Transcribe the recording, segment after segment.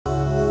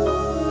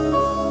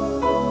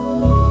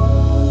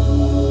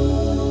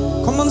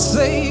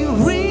say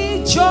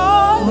rejoice.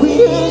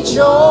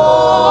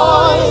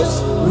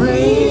 Rejoice,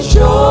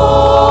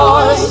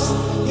 rejoice,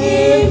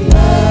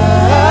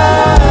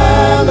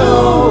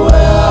 Emmanuel.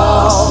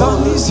 The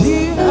Son is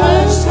here,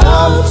 Has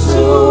come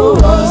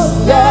to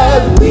us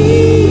that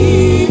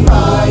we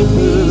might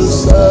be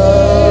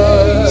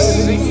saved.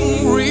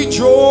 sing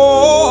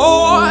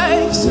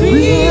rejoice.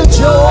 Rejoice,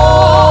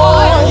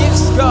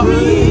 Yes, God.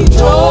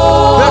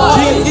 rejoice. The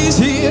King is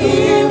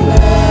here.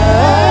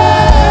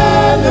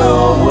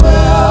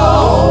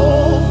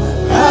 Emmanuel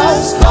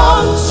has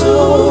come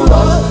to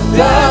us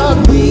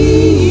that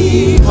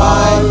we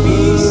might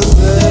be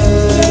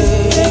saved.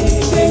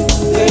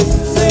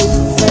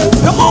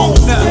 Come on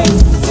now.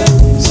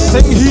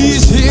 Sing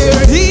he's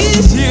here,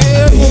 he's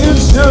here,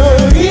 he's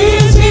here.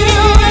 He's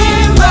here,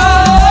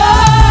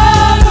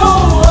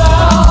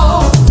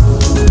 Emmanuel,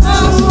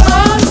 has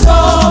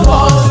ransomed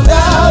us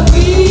that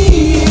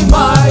we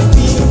might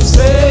be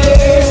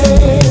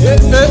saved.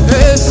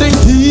 Sing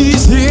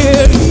he's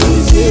here.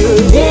 He's here,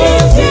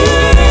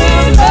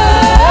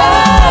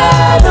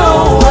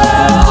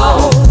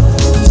 Emmanuel,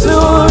 to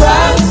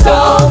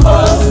ransom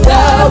us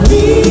that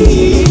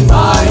we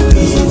might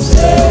be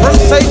saved. From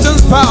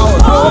Satan's power.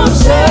 From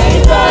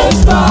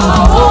Satan's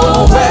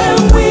power when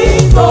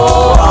we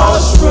go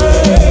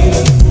astray.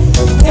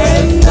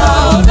 And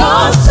now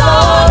the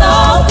Son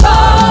of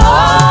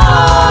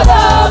God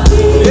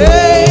appears.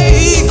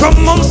 Hey,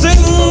 come on, sing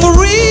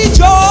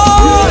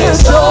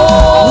rejoice.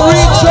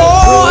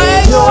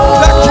 Rejoice.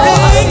 The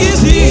King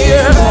is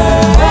here.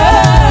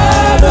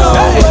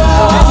 Hey,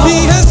 and he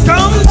has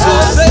come to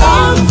save.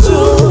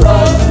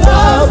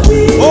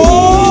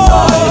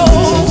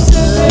 Oh,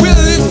 we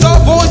lift our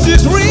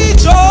voices,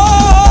 rejoice.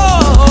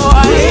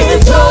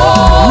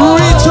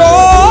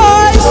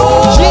 Rejoice.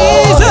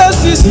 Jesus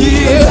is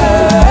here.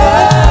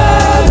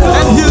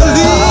 And he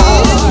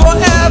lives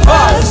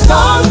forever.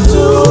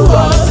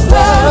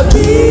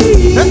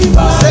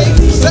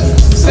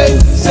 Say.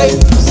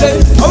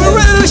 Are we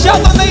ready to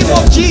shout the name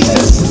of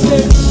Jesus?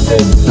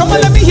 Come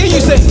on, let me hear you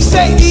say.